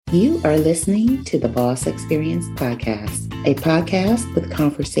You are listening to the Boss Experience Podcast, a podcast with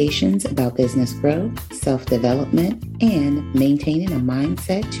conversations about business growth, self-development, and maintaining a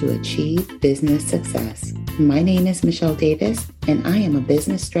mindset to achieve business success. My name is Michele Davis, and I am a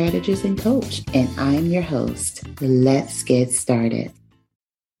business strategist and coach, and I am your host. Let's get started.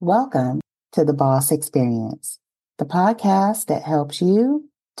 Welcome to the Boss Experience, the podcast that helps you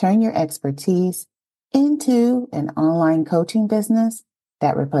turn your expertise into an online coaching business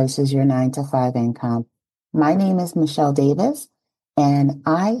that replaces your 9-to-5 income. My name is Michele Davis, and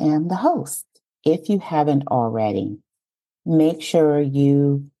I am the host. If you haven't already, make sure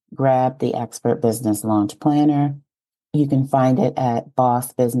you grab the Expert Business Launch Planner. You can find it at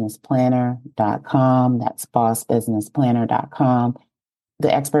bossbusinessplanner.com. That's bossbusinessplanner.com.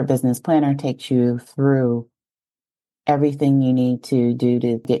 The Expert Business Planner takes you through everything you need to do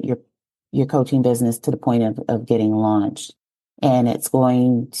to get your coaching business to the point of getting launched. And it's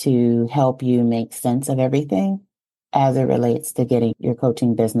going to help you make sense of everything as it relates to getting your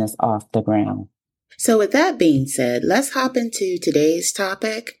coaching business off the ground. So with that being said, let's hop into today's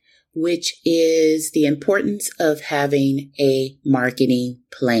topic, which is the importance of having a marketing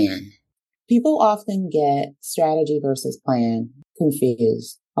plan. People often get strategy versus plan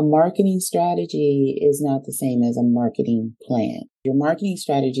confused. A marketing strategy is not the same as a marketing plan. Your marketing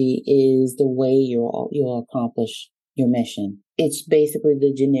strategy is the way you'll accomplish your mission. It's basically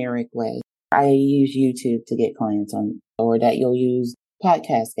the generic way. I use YouTube to get clients on, or that you'll use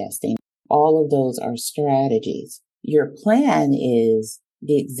podcast guesting. All of those are strategies. Your plan is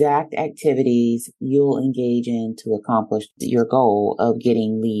the exact activities you'll engage in to accomplish your goal of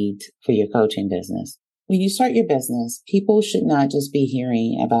getting leads for your coaching business. When you start your business, people should not just be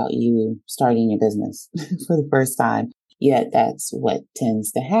hearing about you starting your business for the first time. Yet that's what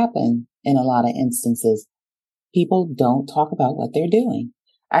tends to happen in a lot of instances. People don't talk about what they're doing.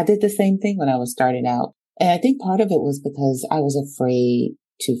 I did the same thing when I was starting out. And I think part of it was because I was afraid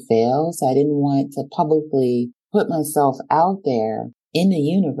to fail. So I didn't want to publicly put myself out there in the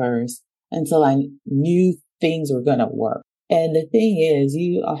universe until I knew things were going to work. And the thing is,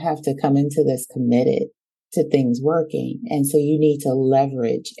 you have to come into this committed to things working. And so you need to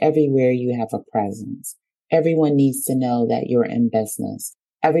leverage everywhere you have a presence. Everyone needs to know that you're in business.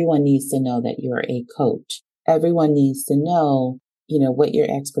 Everyone needs to know that you're a coach. Everyone needs to know, what your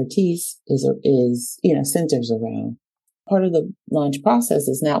expertise is, centers around. Part of the launch process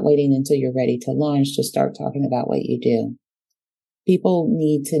is not waiting until you're ready to launch to start talking about what you do. People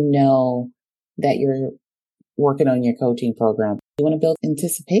need to know that you're working on your coaching program. You want to build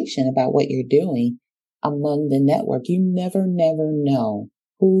anticipation about what you're doing among the network. You never know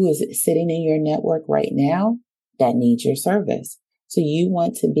who is sitting in your network right now that needs your service. So you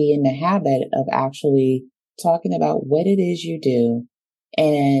want to be in the habit of actually talking about what it is you do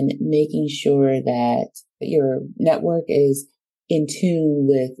and making sure that your network is in tune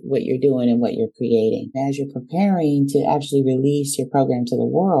with what you're doing and what you're creating. As you're preparing to actually release your program to the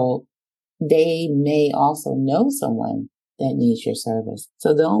world, they may also know someone that needs your service.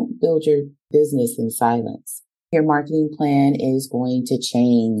 So don't build your business in silence. Your marketing plan is going to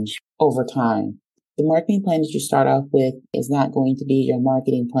change over time. The marketing plan that you start off with is not going to be your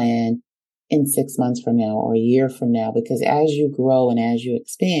marketing plan in 6 months from now or a year from now, because as you grow and as you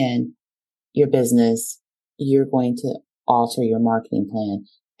expand your business, you're going to alter your marketing plan.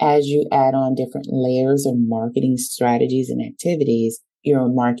 As you add on different layers of marketing strategies and activities, your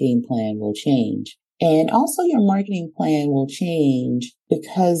marketing plan will change. And also your marketing plan will change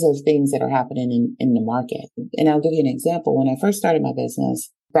because of things that are happening in the market. And I'll give you an example. When I first started my business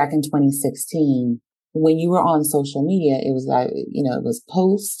back in 2016, when you were on social media, it was it was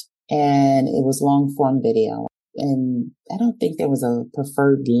post and it was long form video. And I don't think there was a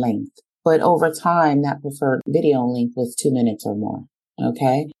preferred length, but over time, that preferred video length was 2 minutes or more.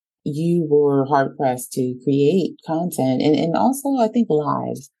 Okay. You were hard pressed to create content and also I think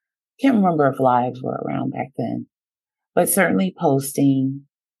lives. Can't remember if lives were around back then, but certainly posting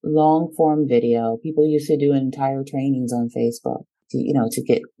long form video. People used to do entire trainings on Facebook to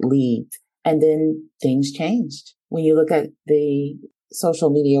get leads. And then things changed. When you look at the social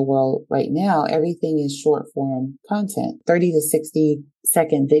media world right now, everything is short form content, 30 to 60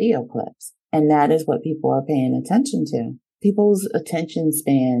 second video clips. And that is what people are paying attention to. People's attention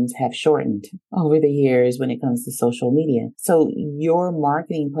spans have shortened over the years when it comes to social media. So your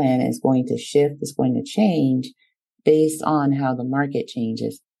marketing plan is going to shift, is going to change based on how the market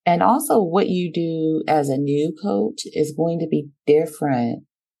changes. And also what you do as a new coach is going to be different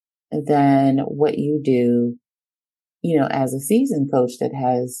than what you do, as a seasoned coach that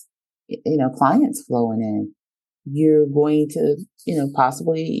has, clients flowing in. You're going to,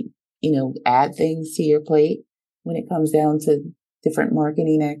 possibly, add things to your plate when it comes down to different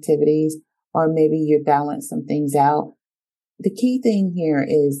marketing activities, or maybe you balance some things out. The key thing here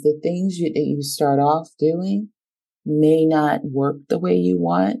is the things that you start off doing may not work the way you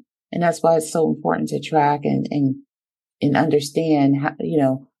want. And that's why it's so important to track and understand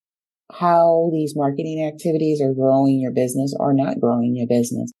how these marketing activities are growing your business or not growing your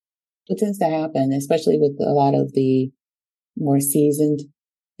business. What tends to happen, especially with a lot of the more seasoned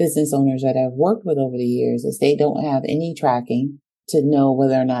business owners that I've worked with over the years, is they don't have any tracking to know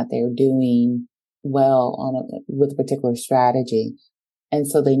whether or not they're doing well with a particular strategy. And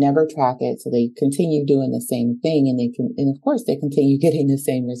so they never track it. So they continue doing the same thing, and of course they continue getting the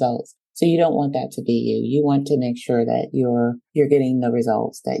same results. So you don't want that to be you. You want to make sure that you're getting the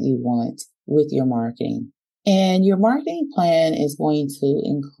results that you want with your marketing. And your marketing plan is going to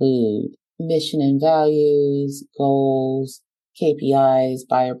include mission and values, goals, KPIs,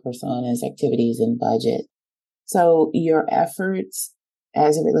 buyer personas, activities, and budget. So your efforts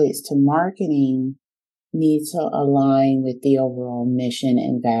as it relates to marketing need to align with the overall mission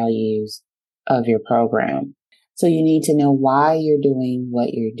and values of your program. So you need to know why you're doing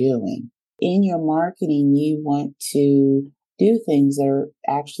what you're doing. In your marketing, you want to do things that are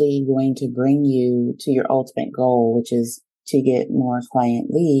actually going to bring you to your ultimate goal, which is to get more client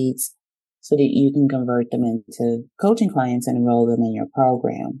leads so that you can convert them into coaching clients and enroll them in your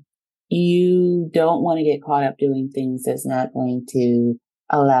program. You don't want to get caught up doing things that's not going to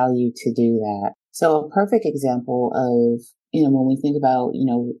allow you to do that. So a perfect example of, when we think about,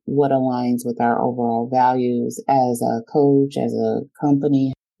 what aligns with our overall values as a coach, as a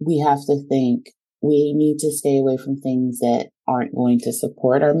company, we have to think we need to stay away from things that aren't going to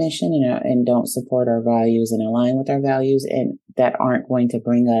support our mission and don't support our values and align with our values, and that aren't going to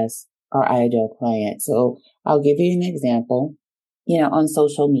bring us our ideal client. So I'll give you an example. On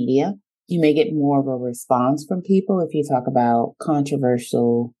social media, you may get more of a response from people if you talk about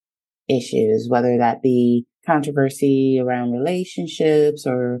controversial issues, whether that be controversy around relationships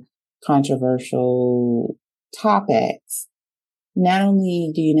or controversial topics. Not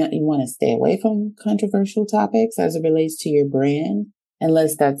only do you want to stay away from controversial topics as it relates to your brand,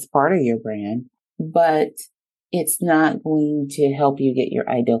 unless that's part of your brand, but it's not going to help you get your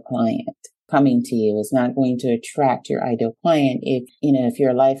ideal client coming to you. It's not going to attract your ideal client. If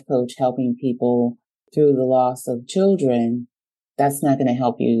you're a life coach helping people through the loss of children, that's not going to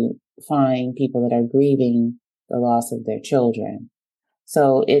help you find people that are grieving the loss of their children.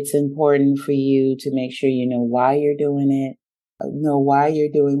 So it's important for you to make sure you know why you're doing it, know why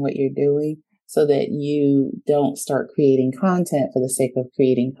you're doing what you're doing, so that you don't start creating content for the sake of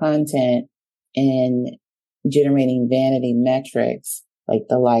creating content and generating vanity metrics like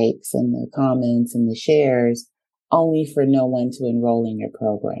the likes and the comments and the shares, only for no one to enroll in your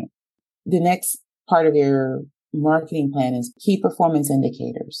program. The next part of your marketing plan is key performance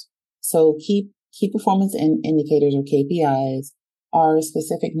indicators. So key performance indicators, or KPIs, are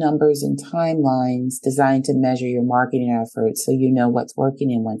specific numbers and timelines designed to measure your marketing efforts so you know what's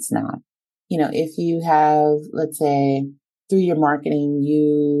working and what's not. If you have, let's say, through your marketing,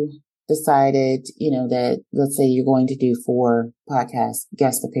 you decided, that, let's say, you're going to do 4 podcast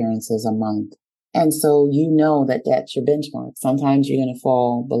guest appearances a month. And so that that's your benchmark. Sometimes you're going to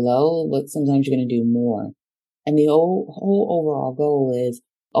fall below, but sometimes you're going to do more. And the whole overall goal is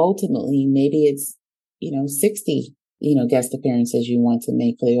ultimately maybe it's, 60, guest appearances you want to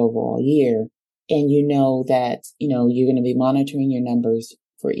make for the overall year. And that, you're going to be monitoring your numbers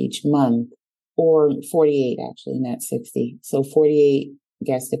for each month, or 48 actually, not 60. So 48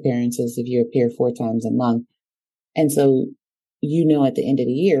 guest appearances if you appear 4 times a month. And so, at the end of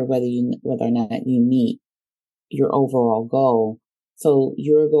the year, whether or not you meet your overall goal. So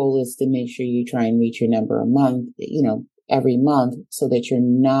your goal is to make sure you try and reach your number a month, every month, so that you're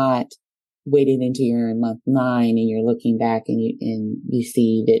not waiting until you're in month 9 and you're looking back and you see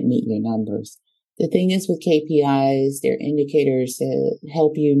you didn't meet your numbers. The thing is with KPIs, they're indicators to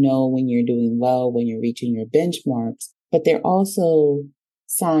help you know when you're doing well, when you're reaching your benchmarks, but they're also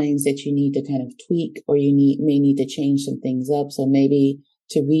signs that you need to kind of tweak, or may need to change some things up. So maybe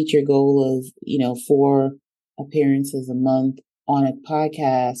to reach your goal of, 4 appearances a month on a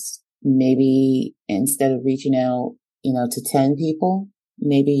podcast, maybe instead of reaching out, to 10 people,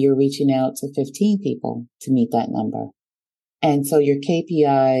 maybe you're reaching out to 15 people to meet that number. And so your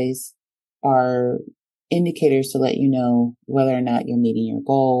KPIs are indicators to let you know whether or not you're meeting your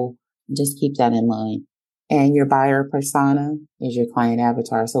goal. Just keep that in mind. And your buyer persona is your client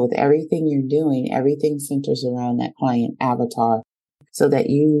avatar. So with everything you're doing, everything centers around that client avatar. so that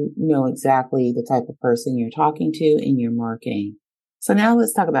you know exactly the type of person you're talking to in your marketing. So now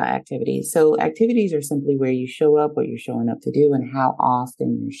let's talk about activities. So activities are simply where you show up, what you're showing up to do, and how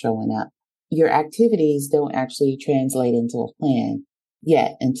often you're showing up. Your activities don't actually translate into a plan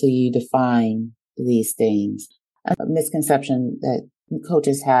yet until you define these things. A misconception that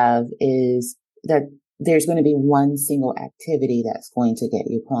coaches have is that there's going to be one single activity that's going to get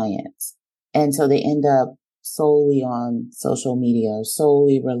you clients. And so they end up solely on social media or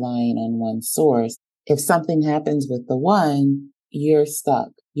solely relying on one source. If something happens with the one, you're stuck.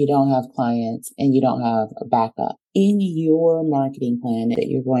 You don't have clients and you don't have a backup. In your marketing plan that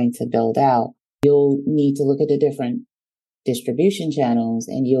you're going to build out, you'll need to look at the different distribution channels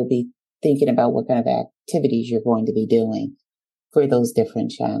and you'll be thinking about what kind of activities you're going to be doing for those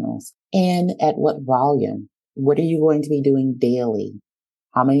different channels and at what volume. What are you going to be doing daily?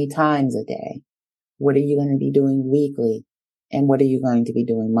 How many times a day? What are you going to be doing weekly? And what are you going to be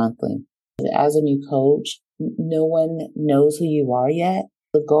doing monthly? As a new coach, no one knows who you are yet.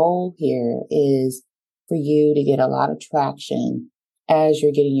 The goal here is for you to get a lot of traction as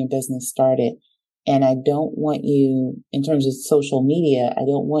you're getting your business started. And I don't want you, in terms of social media, I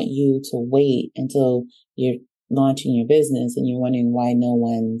don't want you to wait until you're launching your business and you're wondering why no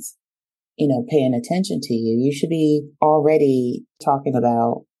one's, paying attention to you. You should be already talking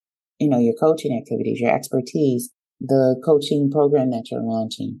about, your coaching activities, your expertise, the coaching program that you're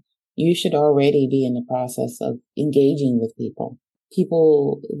launching. You should already be in the process of engaging with people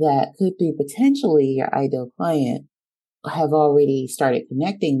that could be potentially your ideal client have already started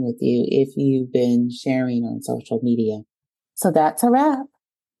connecting with you if you've been sharing on social media. So that's a wrap.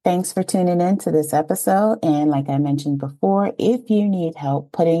 Thanks for tuning in to this episode. And like I mentioned before, if you need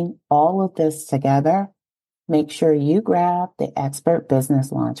help putting all of this together, make sure you grab the Expert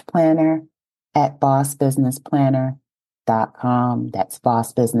Business Launch Planner at bossbusinessplanner.com. That's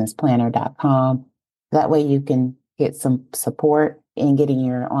bossbusinessplanner.com. That way you can get some support in getting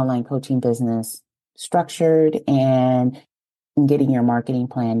your online coaching business structured and getting your marketing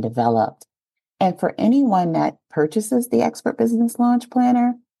plan developed. And for anyone that purchases the Expert Business Launch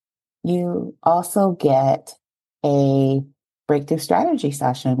Planner, you also get a breakthrough strategy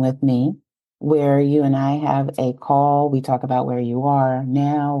session with me where you and I have a call. We talk about where you are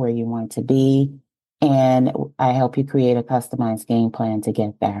now, where you want to be, and I help you create a customized game plan to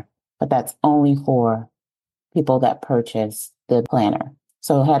get there. But that's only for people that purchase the planner.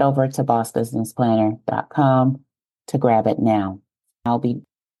 So head over to bossbusinessplanner.com to grab it now. I'll be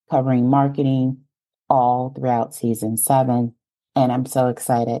covering marketing all throughout season 7. And I'm so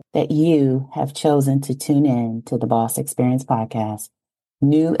excited that you have chosen to tune in to the Boss Experience podcast.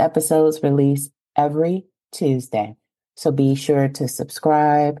 New episodes release every Tuesday. So be sure to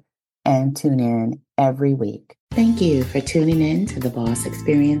subscribe and tune in every week. Thank you for tuning in to the Boss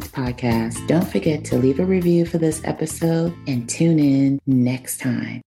Experience podcast. Don't forget to leave a review for this episode and tune in next time.